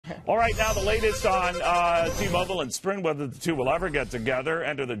All right, now the latest on T-Mobile and Sprint, whether the two will ever get together,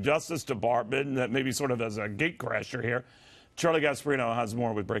 enter the Justice Department, that maybe sort of as a gatecrasher here. Charlie Gasparino has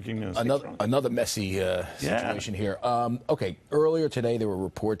more with breaking news. Another messy situation here. Okay, earlier today there were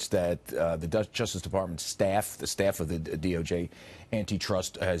reports that the Justice Department staff, the staff of the DOJ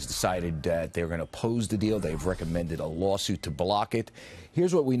antitrust, has decided that they're going to oppose the deal. They've recommended a lawsuit to block it.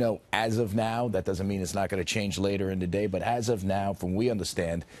 Here's what we know as of now. That doesn't mean it's not going to change later in the day, but as of now, from we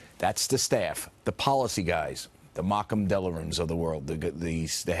understand, that's the staff, the policy guys, the Malcolm Delarooms of the world,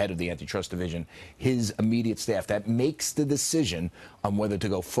 the head of the antitrust division, his immediate staff, that makes the decision on whether to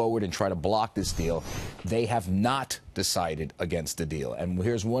go forward and try to block this deal. They have not decided against the deal. And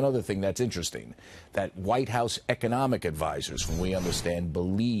here's one other thing that's interesting, that White House economic advisors, from we understand,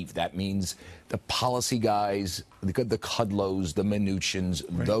 believe that means the policy guys, the Kudlows, the Mnuchins,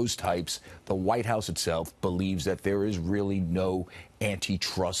 right, those types, the White House itself believes that there is really no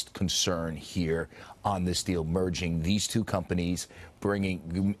antitrust concern here on this deal, merging these two companies,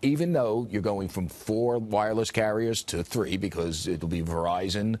 bringing, even though you're going from 4 wireless carriers to 3, because it'll be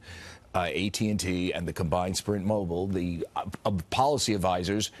Verizon, AT&T, and the combined Sprint Mobile, the policy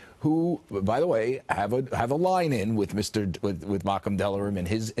advisors, who, by the way, have a line in with with Malcolm Delaroom and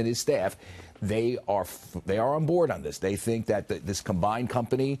his staff. They are on board on this. They think that this combined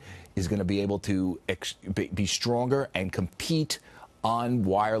company is going to be able to be stronger and compete on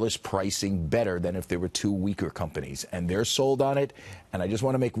wireless pricing better than if there were 2 weaker companies. And they're sold on it. And I just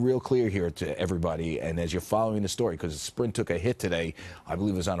want to make real clear here to everybody, and as you're following the story, because Sprint took a hit today, I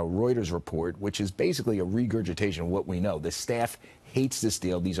believe it was on a Reuters report, which is basically a regurgitation of what we know. The staff hates this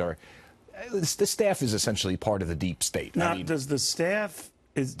deal. The staff is essentially part of the deep state. Now, does the staff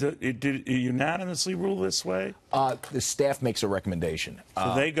did it unanimously rule this way? The staff makes a recommendation.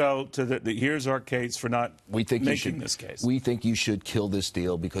 So they go to here's our case for not making this case. We think you should kill this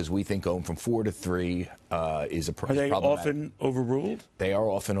deal because we think going from 4 to 3 is a problem. Are they often overruled? They are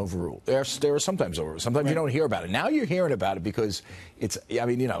often overruled. They are sometimes overruled. Sometimes you don't hear about it. Now you're hearing about it because it's a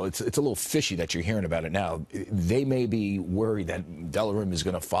little fishy that you're hearing about it now. They may be worried that Delaroom is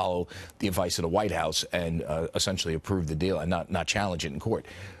going to follow the advice of the White House and essentially approve the deal and not challenge it in court.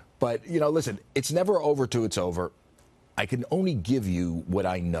 But, listen, it's never over till it's over. I can only give you what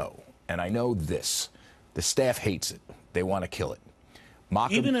I know. And I know this. The staff hates it. They want to kill it.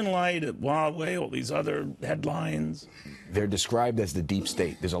 Even in light of Huawei, all these other headlines? They're described as the deep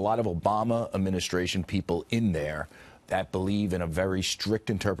state. There's a lot of Obama administration people in there that believe in a very strict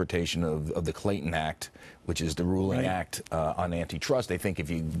interpretation of the Clayton Act, which is the ruling act on antitrust. They think if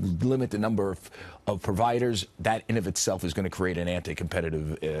you limit the number of providers, that in of itself is going to create an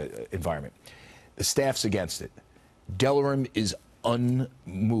anti-competitive environment. The staff's against it. Delaroom is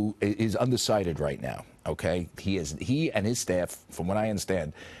undecided right now. Okay, he and his staff, from what I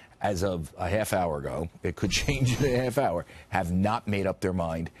understand, as of a half hour ago, it could change in a half hour, have not made up their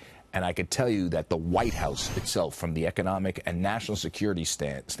mind. And I could tell you that the White House itself, from the economic and national security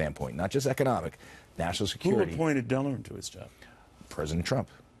standpoint, not just economic, national security. Who appointed Delaroom to his job? President Trump.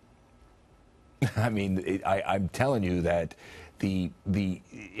 I mean, I'm telling you that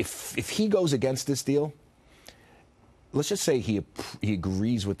if he goes against this deal, let's just say he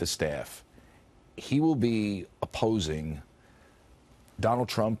agrees with the staff, he will be opposing Donald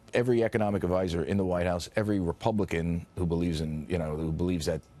Trump, every economic advisor in the White House, every Republican who believes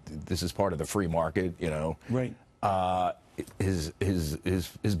that this is part of the free market, Right. His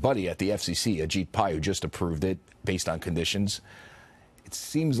buddy at the FCC, Ajit Pai, who just approved it based on conditions. It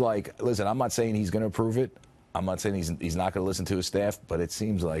seems like, listen, I'm not saying he's going to approve it. I'm not saying he's not going to listen to his staff, but it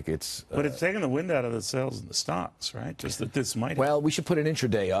seems like it's... But it's taking the wind out of the sails in the stocks, right? Just that this might... Well, we should put an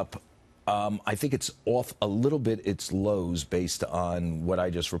intraday up. I think it's off a little bit its lows based on what I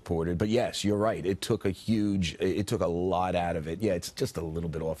just reported. But yes, you're right. It took a lot out of it. Yeah, it's just a little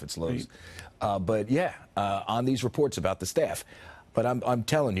bit off its lows. But yeah, on these reports about the staff. But I'm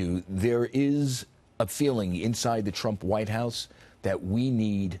telling you, there is a feeling inside the Trump White House that we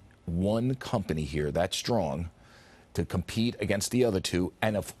need one company here that's strong to compete against the other two.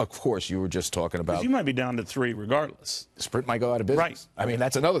 And of course, you were just talking about... You might be down to 3 regardless. Sprint might go out of business. Right. I mean,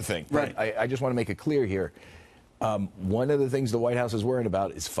 that's another thing. Right. I just want to make it clear here. One of the things the White House is worried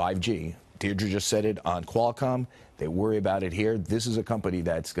about is 5G. Deirdre just said it on Qualcomm. They worry about it here. This is a company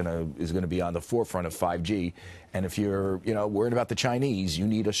that's is going to be on the forefront of 5G. And if you're, worried about the Chinese, you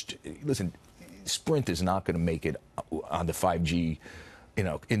need listen, Sprint is not going to make it on the 5G,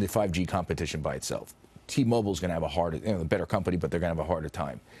 in the 5G competition by itself. T-Mobile is going to have a harder, the better company, but they're going to have a harder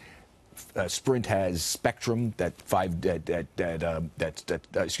time. Sprint has spectrum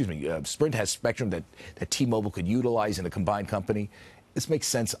Sprint has spectrum that T-Mobile could utilize in a combined company. this makes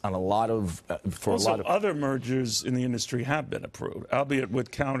sense on a lot of for also, a lot of other mergers in the industry have been approved, albeit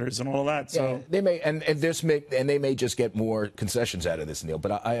with counters and all of that. So yeah, they may and they may just get more concessions out of this, Neil.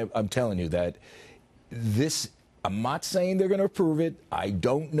 But I'm telling you that this. I'm not saying they're going to approve it. I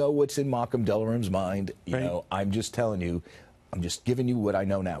don't know what's in Malcolm Delarim's mind. You know, I'm just telling you. I'm just giving you what I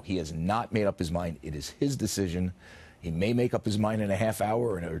know now. He has not made up his mind. It is his decision. He may make up his mind in a half hour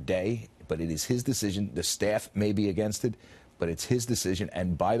or in a day, but it is his decision. The staff may be against it, but it's his decision.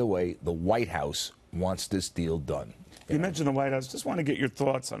 And by the way, the White House wants this deal done. You mentioned the White House. Just want to get your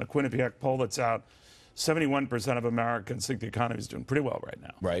thoughts on a Quinnipiac poll that's out. 71% of Americans think the economy is doing pretty well right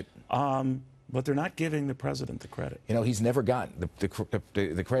now. Right. But they're not giving the president the credit. You know, he's never gotten the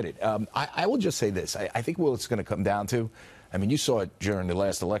credit. I will just say this. I think what it's going to come down to, I mean, you saw it during the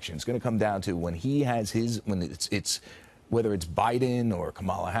last election. It's going to come down to when he has his, when it's whether it's Biden or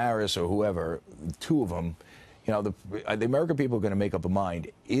Kamala Harris or whoever, two of them, you know, the American people are going to make up a mind.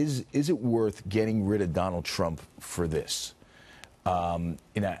 Is it worth getting rid of Donald Trump for this? You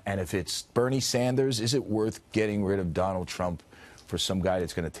know, and if it's Bernie Sanders, is it worth getting rid of Donald Trump for some guy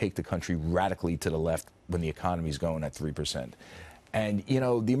that's going to take the country radically to the left when the economy is going at 3%? And, you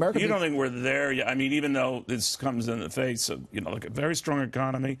know, the American people... You don't think we're there yet? I mean, even though this comes in the face of, you know, like a very strong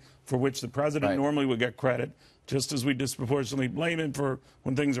economy for which the president normally would get credit, just as we disproportionately blame him for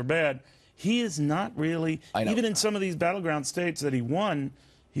when things are bad, he is not really, even in some of these battleground states that he won,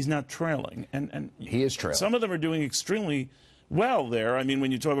 he's not trailing. And he is trailing. Some of them are doing extremely well there. I mean, when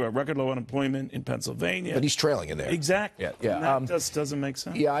you talk about record low unemployment in Pennsylvania. But he's trailing in there. Exactly. Yeah. That just doesn't make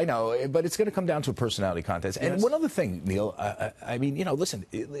sense. Yeah, I know. But it's going to come down to a personality contest. And one other thing, Neil, I mean, you know, listen,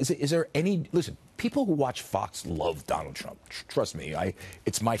 is there any, listen, people who watch Fox love Donald Trump. Trust me,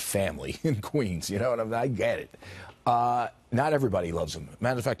 it's my family in Queens, you know, and I get it. Not everybody loves him.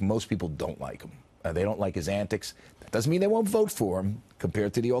 Matter of fact, most people don't like him. They don't like his antics. That doesn't mean they won't vote for him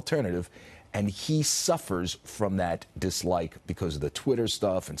compared to the alternative. And he suffers from that dislike because of the Twitter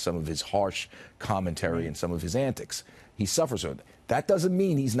stuff and some of his harsh commentary and some of his antics. He suffers from it. That doesn't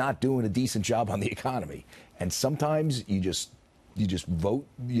mean he's not doing a decent job on the economy. And sometimes you just vote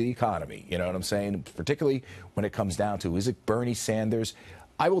the economy. You know what I'm saying? Particularly when it comes down to, is it Bernie Sanders?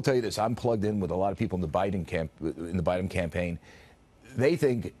 I will tell you this. I'm plugged in with a lot of people in the Biden campaign. They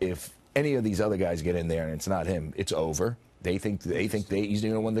think if any of these other guys get in there and it's not him, it's over. They think he's the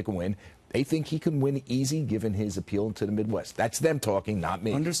only one that can win. They think he can win easy given his appeal to the Midwest. That's them talking, not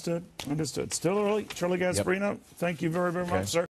me. Understood. Still early. Charlie Gasparino, thank you very, very much, sir.